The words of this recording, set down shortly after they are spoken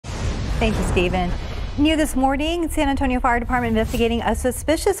Thank you, Stephen. New this morning, San Antonio Fire Department investigating a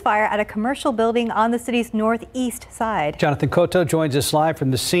suspicious fire at a commercial building on the city's northeast side. Jonathan Cotto joins us live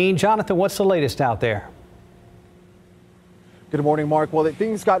from the scene. Jonathan, what's the latest out there? Good morning, Mark. Well,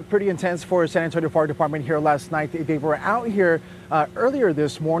 things got pretty intense for San Antonio Fire Department here last night. They were out here earlier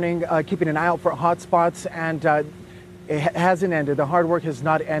this morning, keeping an eye out for hot spots, and it hasn't ended. The hard work has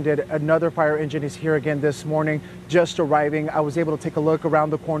not ended. Another fire engine is here again this morning, just arriving. I was able to take a look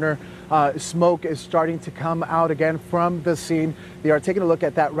around the corner. Smoke is starting to come out again from the scene. They are taking a look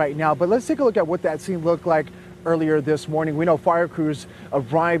at that right now. But let's take a look at what that scene looked like earlier this morning. We know fire crews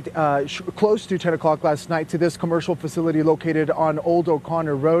arrived close to 10 o'clock last night to this commercial facility located on Old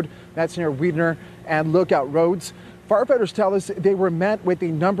O'Connor Road. That's near Weidner and Lookout Roads. Firefighters tell us they were met with a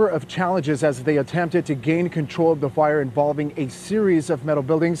number of challenges as they attempted to gain control of the fire involving a series of metal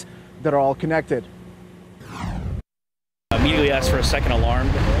buildings that are all connected. Immediately asked for a second alarm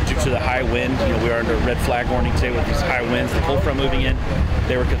due to the high wind. We are under a red flag warning today with these high winds, the cold front moving in.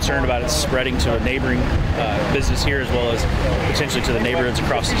 They were concerned about it spreading to a neighboring business here as well as potentially to the neighborhoods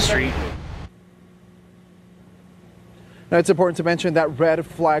across the street. Now, it's important to mention that red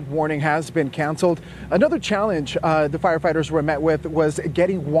flag warning has been canceled. Another challenge the firefighters were met with was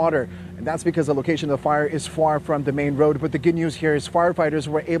getting water. And that's because the location of the fire is far from the main road. But the good news here is firefighters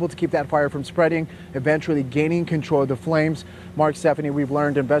were able to keep that fire from spreading, eventually gaining control of the flames. Mark, Stephanie, we've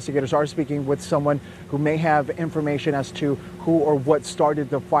learned investigators are speaking with someone who may have information as to who or what started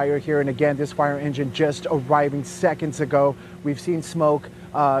the fire here. And again, this fire engine just arriving seconds ago. We've seen smoke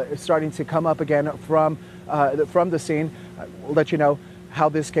starting to come up again from the scene. We'll let you know how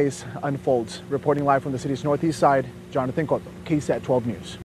this case unfolds. Reporting live from the city's northeast side, Jonathan Cotto, KSAT 12 News.